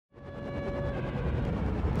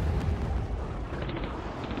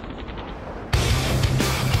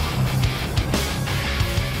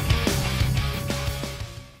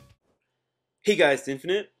Hey guys, it's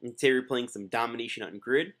Infinite, and today we're playing some Domination on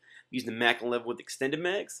Grid, using the Mac 11 with extended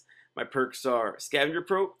mags. My perks are Scavenger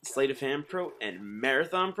Pro, Sleight of Hand Pro, and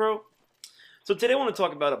Marathon Pro. So today I want to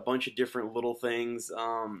talk about a bunch of different little things.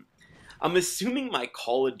 I'm assuming my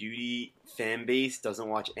Call of Duty fan base doesn't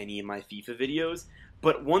watch any of my FIFA videos,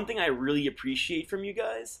 but one thing I really appreciate from you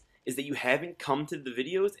guys is that you haven't come to the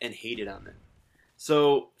videos and hated on them.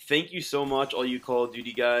 So thank you so much, all you Call of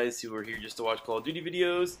Duty guys who are here just to watch Call of Duty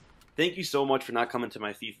videos. Thank you so much for not coming to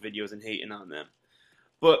my FIFA videos and hating on them.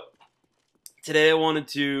 But today I wanted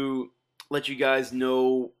to let you guys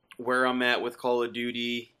know where I'm at with Call of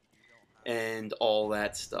Duty and all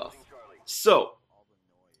that stuff. So,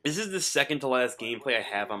 this is the second to last gameplay I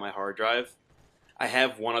have on my hard drive. I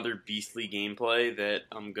have one other beastly gameplay that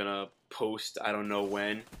I'm gonna post, I don't know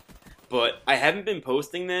when. But I haven't been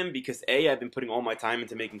posting them because A, I've been putting all my time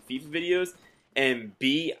into making FIFA videos, and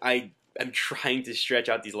B, I'm trying to stretch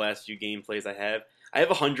out these last few gameplays I have. I have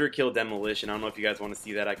a 100 kill demolition. I don't know if you guys want to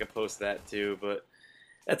see that. I could post that too, but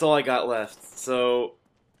that's all I got left. So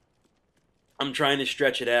I'm trying to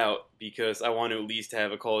stretch it out because I want to at least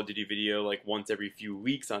have a Call of Duty video like once every few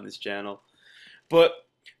weeks on this channel. But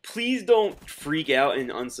please don't freak out and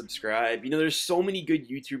unsubscribe. You know, there's so many good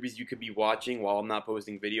YouTubers you could be watching while I'm not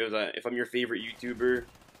posting videos. If I'm your favorite YouTuber,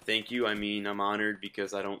 thank you. I mean, I'm honored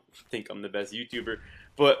because I don't think I'm the best YouTuber.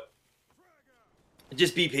 But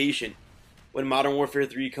just be patient. When Modern Warfare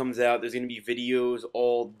 3 comes out, there's going to be videos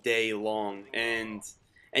all day long. And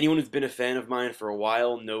anyone who's been a fan of mine for a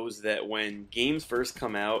while knows that when games first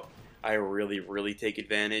come out, I really take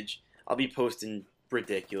advantage. I'll be posting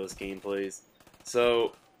ridiculous gameplays.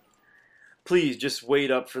 So please, just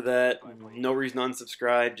wait up for that. No reason to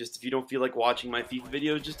unsubscribe. Just if you don't feel like watching my FIFA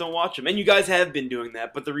videos, just don't watch them. And you guys have been doing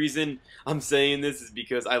that. But the reason I'm saying this is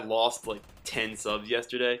because I lost like 10 subs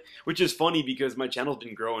yesterday. Which is funny because my channel's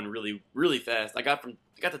been growing really fast. I got to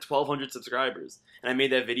 1,200 subscribers. And I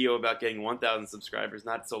made that video about getting 1,000 subscribers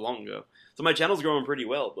not so long ago. So my channel's growing pretty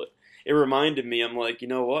well. But it reminded me, I'm like, you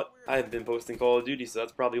know what? I've been posting Call of Duty, so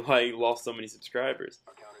that's probably why I lost so many subscribers.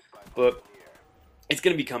 But it's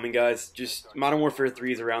going to be coming, guys. Just Modern Warfare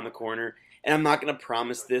 3 is around the corner. And I'm not going to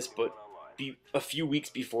promise this, but a few weeks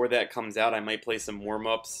before that comes out, I might play some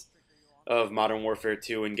warm-ups of Modern Warfare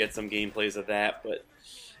 2 and get some gameplays of that. But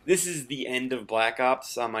this is the end of Black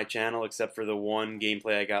Ops on my channel, except for the one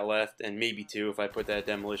gameplay I got left, and maybe two if I put that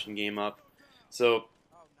Demolition game up. So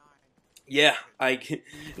yeah, at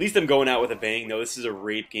least I'm going out with a bang, though. This is a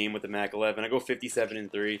rape game with the Mac 11. I go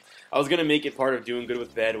 57-3. I was going to make it part of doing good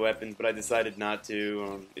with bad weapons, but I decided not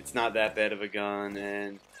to. It's not that bad of a gun,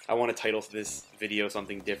 and I want to title this video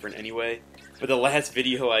something different anyway. But the last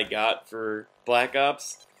video I got for Black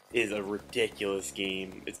Ops is a ridiculous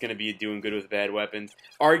game. It's going to be doing good with bad weapons.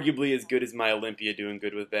 Arguably as good as my Olympia doing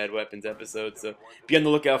good with bad weapons episode, so be on the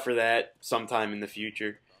lookout for that sometime in the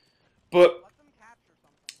future. But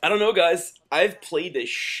I don't know, guys. I've played the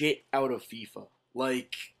shit out of FIFA.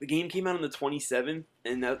 Like, the game came out on the 27th,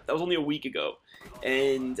 and that was only a week ago.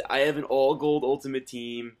 And I have an all-gold ultimate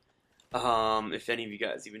team, if any of you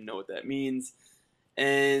guys even know what that means.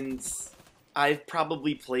 And I've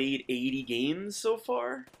probably played 80 games so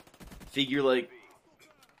far. Figure, like,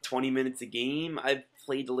 20 minutes a game. I've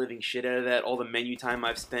played the living shit out of that. All the menu time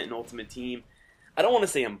I've spent in Ultimate Team. I don't want to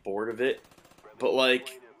say I'm bored of it, but,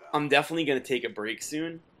 like, I'm definitely going to take a break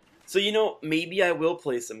soon. So, you know, maybe I will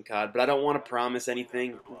play some CoD, but I don't want to promise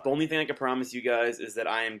anything. The only thing I can promise you guys is that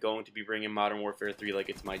I am going to be bringing Modern Warfare 3 like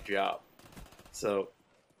it's my job. So,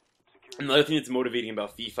 another thing that's motivating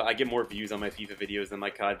about FIFA, I get more views on my FIFA videos than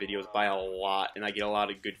my CoD videos by a lot, and I get a lot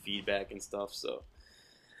of good feedback and stuff, so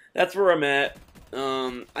that's where I'm at.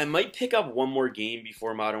 I might pick up one more game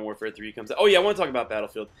before Modern Warfare 3 comes out. Oh yeah, I want to talk about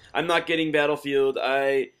Battlefield. I'm not getting Battlefield.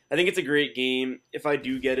 I think it's a great game. If I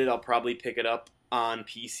do get it, I'll probably pick it up on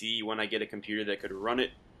PC when I get a computer that could run it.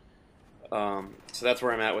 So that's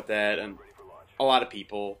where I'm at with that. And a lot of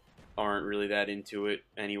people aren't really that into it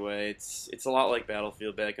anyway. It's a lot like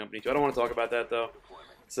Battlefield Bad Company 2. I don't want to talk about that though.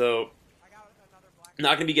 So I'm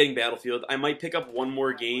not going to be getting Battlefield. I might pick up one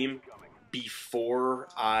more game before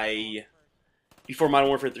Modern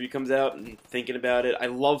Warfare 3 comes out, and thinking about it. I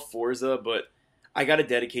love Forza, but I gotta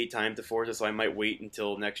dedicate time to Forza, so I might wait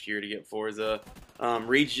until next year to get Forza.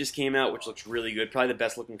 Rage just came out, which looks really good. Probably the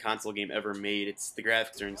best looking console game ever made. The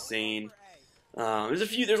graphics are insane.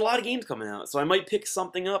 There's a lot of games coming out, so I might pick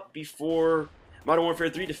something up before Modern Warfare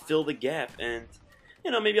 3 to fill the gap, and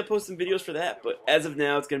you know, maybe I'll post some videos for that. But as of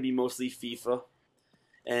now, it's gonna be mostly FIFA,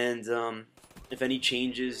 and if any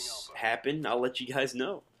changes happen, I'll let you guys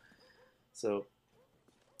know. So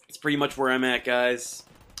it's pretty much where I'm at, guys.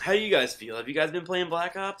 how do you guys feel? Have you guys been playing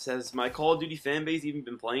Black Ops? Has my Call of Duty fan base even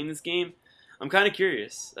been playing this game? I'm kind of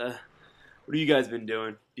curious. What have you guys been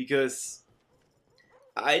doing? Because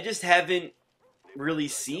I just haven't really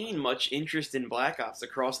seen much interest in Black Ops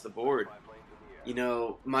across the board. You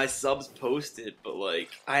know, my subs posted, but like,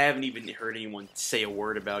 I haven't even heard anyone say a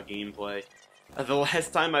word about gameplay. The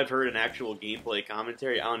last time I've heard an actual gameplay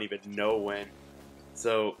commentary, I don't even know when.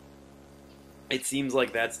 So, it seems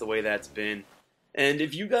like that's the way that's been. And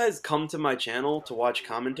if you guys come to my channel to watch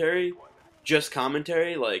commentary, just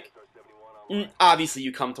commentary, like, obviously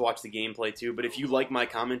you come to watch the gameplay too, but if you like my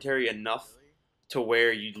commentary enough to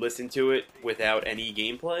where you'd listen to it without any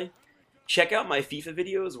gameplay, check out my FIFA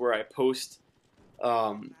videos where I post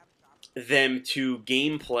them to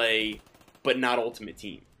gameplay, but not Ultimate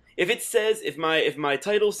Team. If it says, if my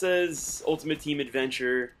title says Ultimate Team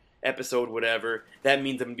Adventure episode whatever, that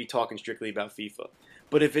means I'm gonna be talking strictly about FIFA.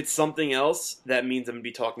 But if it's something else, that means I'm gonna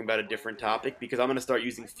be talking about a different topic, because I'm gonna start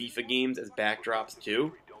using FIFA games as backdrops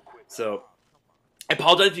too. So I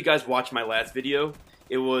apologize if you guys watched my last video.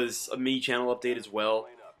 It was a mini channel update as well,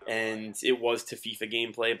 and it was to FIFA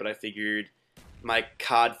gameplay, but I figured my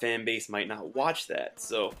COD fan base might not watch that.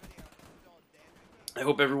 So I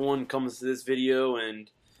hope everyone comes to this video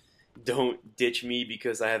and don't ditch me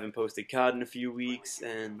because I haven't posted COD in a few weeks.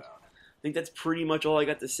 And I think that's pretty much all I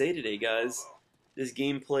got to say today, guys. This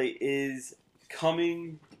gameplay is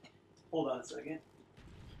coming. Hold on a second.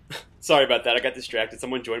 Sorry about that. I got distracted.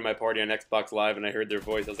 Someone joined my party on Xbox Live and I heard their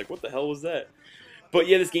voice. I was like, what the hell was that? But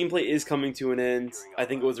yeah, this gameplay is coming to an end. I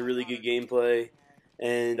think it was a really good gameplay,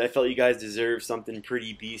 and I felt you guys deserve something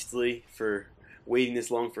pretty beastly for waiting this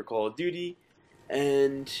long for Call of Duty.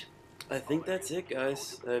 And I think that's it,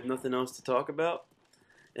 guys. I have nothing else to talk about,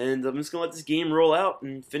 and I'm just going to let this game roll out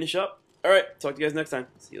and finish up. Alright, talk to you guys next time.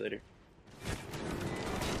 See you later.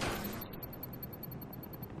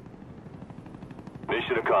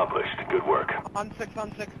 Mission accomplished. Good work. On 6,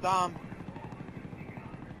 Dom.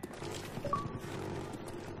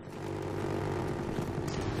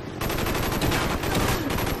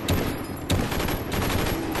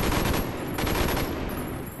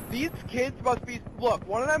 These kids must be, look,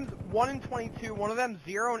 one of them 1 and 22, one of them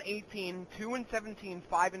 0 and 18, 2 and 17,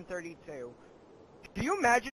 5 and 32. Do you imagine